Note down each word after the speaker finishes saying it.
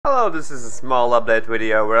Hello, this is a small update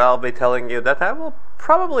video where I'll be telling you that I will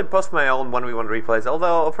probably post my own 1v1 replays,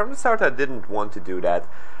 although from the start I didn't want to do that.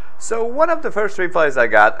 So one of the first replays I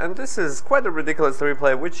got, and this is quite a ridiculous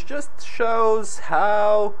replay, which just shows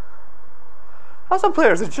how some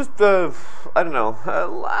players are just, I don't know,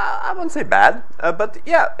 I won't say bad, but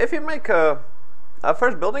yeah, if you make a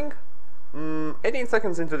first building 18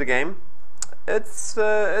 seconds into the game, it's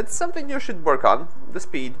something you should work on, the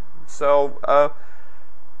speed. So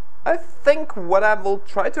I think what I will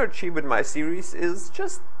try to achieve with my series is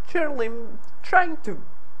just generally trying to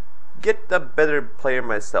get a better player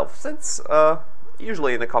myself. Since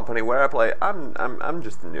usually in a company where I play, I'm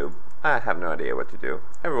just a noob. I have no idea what to do.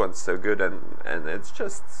 Everyone's so good, and it's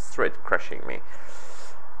just straight crushing me.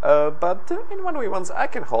 But in 1v1s, I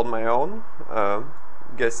can hold my own,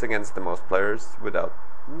 guess against the most players without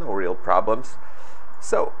no real problems.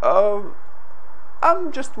 So I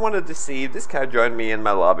just wanted to see, this guy joined me in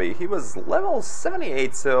my lobby. He was level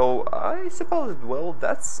 78, so I suppose, well,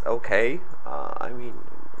 that's okay. I mean,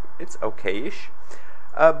 it's okay-ish.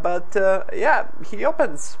 But yeah, he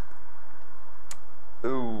opens.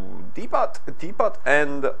 Ooh, depot,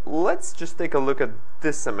 and let's just take a look at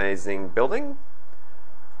this amazing building,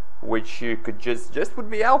 which you could just would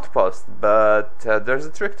be outpost, but there's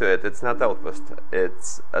a trick to it. It's not outpost,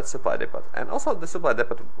 it's a supply depot. And also the supply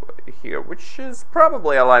depot here, which is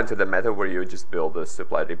probably aligned to the meta, where you just build a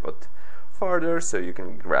supply depot farther so you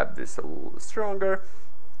can grab this a little stronger.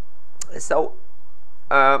 So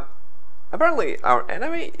apparently our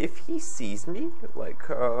enemy, if he sees me, like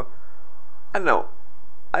I don't know,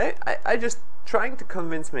 I just trying to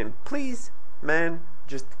convince him, please man,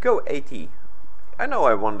 just go AT. I know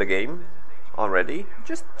I won the game already.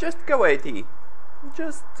 Just go AT.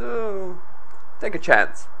 Just take a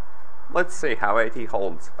chance. Let's see how AT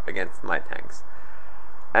holds against my tanks.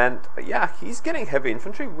 And yeah, he's getting heavy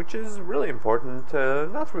infantry, which is really important.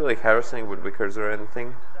 Not really harassing with Vickers or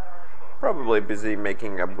anything. Probably busy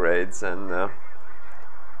making upgrades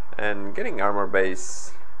and getting armor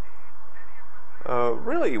base.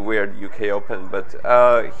 Really weird UK open, but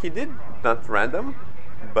he did not random,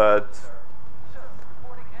 but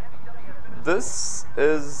this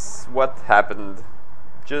is what happened.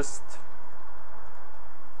 Just,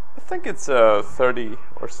 I think it's 30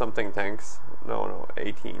 or something tanks. No,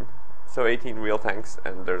 18. So 18 real tanks,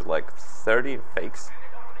 and there's like 30 fakes.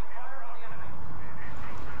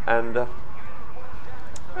 And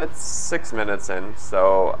it's 6 minutes in,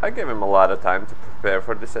 so I gave him a lot of time to prepare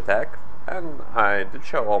for this attack, and I did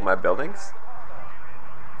show all my buildings.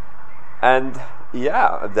 And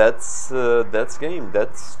yeah, that's game.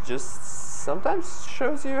 That's just sometimes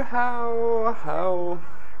shows you how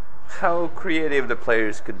creative the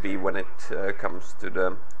players could be when it comes to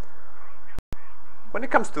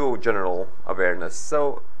general awareness.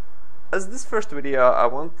 So as this first video, I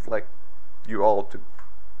want you all to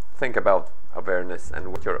think about awareness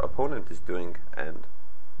and what your opponent is doing, and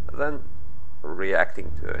then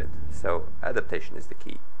reacting to it. So adaptation is the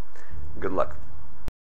key. Good luck.